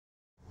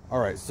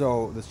Alright,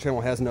 so this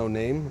channel has no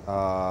name.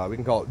 We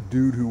can call it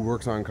Dude Who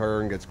Works on Car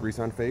and Gets Grease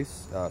on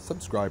Face.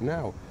 Subscribe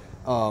now.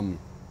 I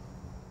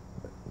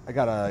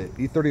got a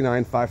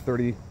E39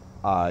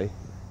 530i,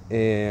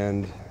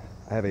 and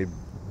I have a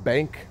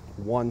Bank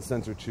 1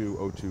 Sensor 2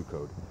 O2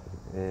 code.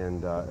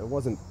 And it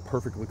wasn't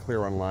perfectly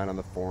clear online on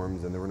the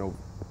forums, and there were no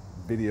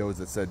videos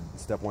that said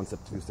step 1, step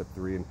 2, step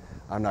 3, and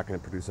I'm not going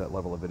to produce that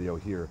level of video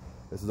here.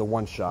 This is a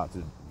one shot,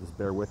 so just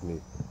bear with me.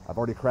 I've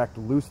already cracked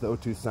loose the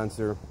O2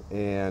 sensor,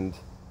 and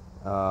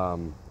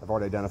I've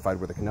already identified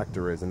where the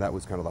connector is, and that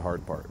was kind of the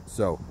hard part.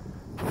 So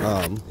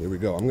here we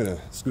go. I'm gonna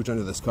scooch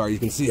under this car. You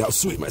can see how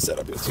sweet my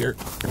setup is here.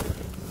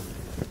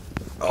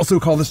 I also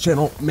call this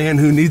channel Man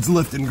Who Needs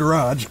Lift in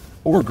Garage,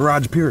 or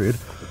Garage period.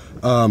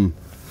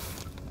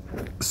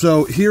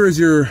 So here is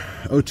your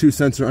O2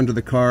 sensor under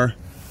the car.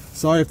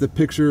 Sorry if the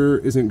picture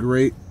isn't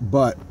great,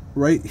 but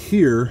right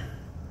here,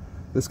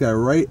 this guy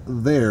right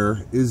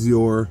there is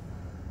your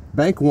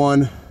Bank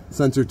 1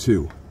 Sensor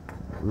 2.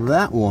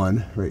 That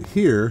one right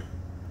here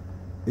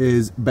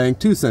is Bank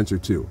 2 Sensor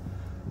 2.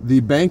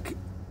 The Bank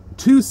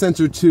 2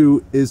 Sensor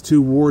 2 is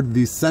toward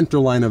the center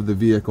line of the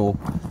vehicle.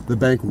 The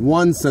Bank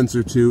 1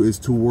 Sensor 2 is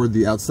toward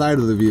the outside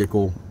of the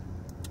vehicle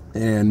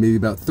and maybe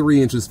about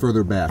 3 inches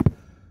further back.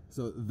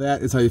 So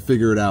that is how you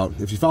figure it out.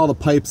 If you follow the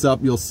pipes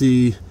up, you'll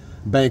see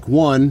Bank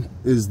 1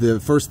 is the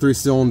first 3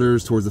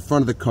 cylinders towards the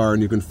front of the car,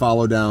 and you can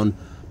follow down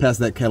past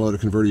that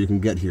catalytic converter you can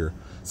get here.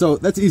 So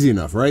that's easy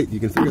enough, right? You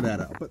can figure that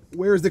out. But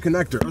where's the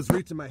connector? I was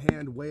reaching my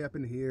hand way up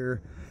in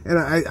here, and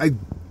I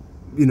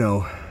you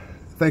know,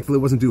 thankfully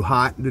it wasn't too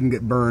hot, didn't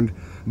get burned,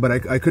 but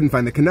I couldn't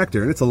find the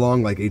connector, and it's a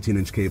long, like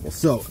 18-inch cable.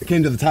 So I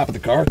came to the top of the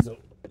car, so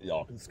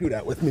y'all can scoot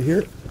out with me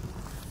here.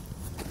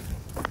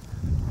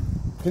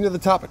 Came to the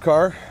top of the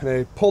car, and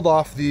I pulled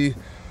off the,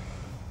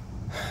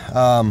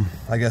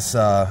 I guess,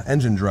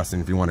 engine dressing,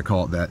 if you want to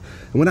call it that.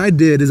 And what I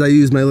did is I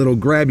used my little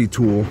grabby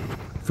tool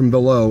from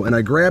below, and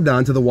I grabbed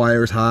onto the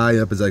wires high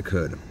up as I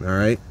could. All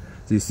right,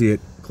 so you see it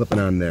clipping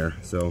on there.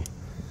 So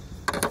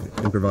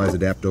improvise,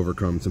 adapt,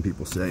 overcome, some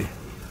people say.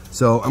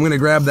 So I'm going to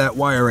grab that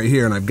wire right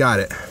here, and I've got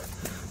it.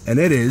 And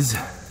it is,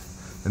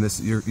 and this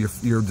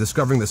you're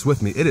discovering this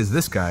with me. It is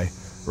this guy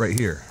right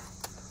here.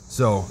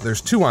 So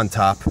there's 2 on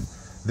top.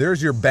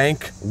 There's your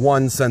Bank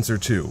 1 Sensor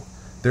 2.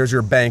 There's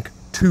your Bank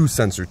 2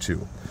 Sensor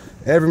 2.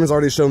 Everyone's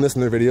already shown this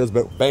in their videos,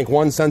 but Bank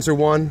 1 Sensor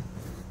 1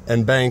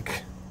 and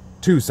Bank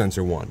 2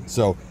 Sensor 1.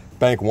 So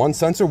Bank 1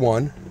 Sensor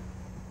 1,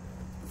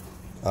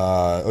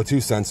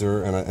 O2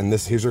 sensor, and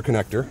this, here's your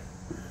connector.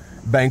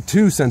 Bank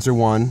 2 Sensor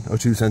 1,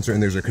 O2 sensor,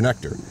 and there's your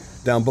connector.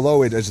 Down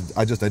below it,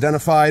 I just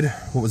identified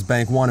what was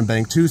Bank 1 and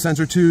Bank 2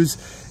 Sensor 2s,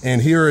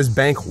 and here is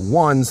Bank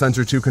 1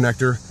 Sensor 2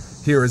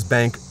 connector. Here is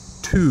Bank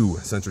 2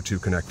 Sensor 2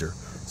 connector.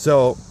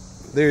 So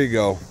there you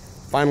go.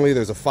 Finally,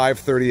 there's a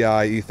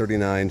 530i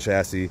E39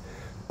 chassis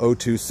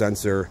O2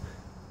 sensor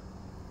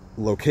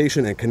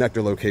location and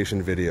connector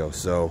location video.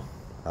 So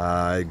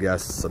I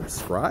guess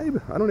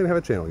subscribe? I don't even have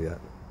a channel yet.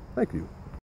 Thank you.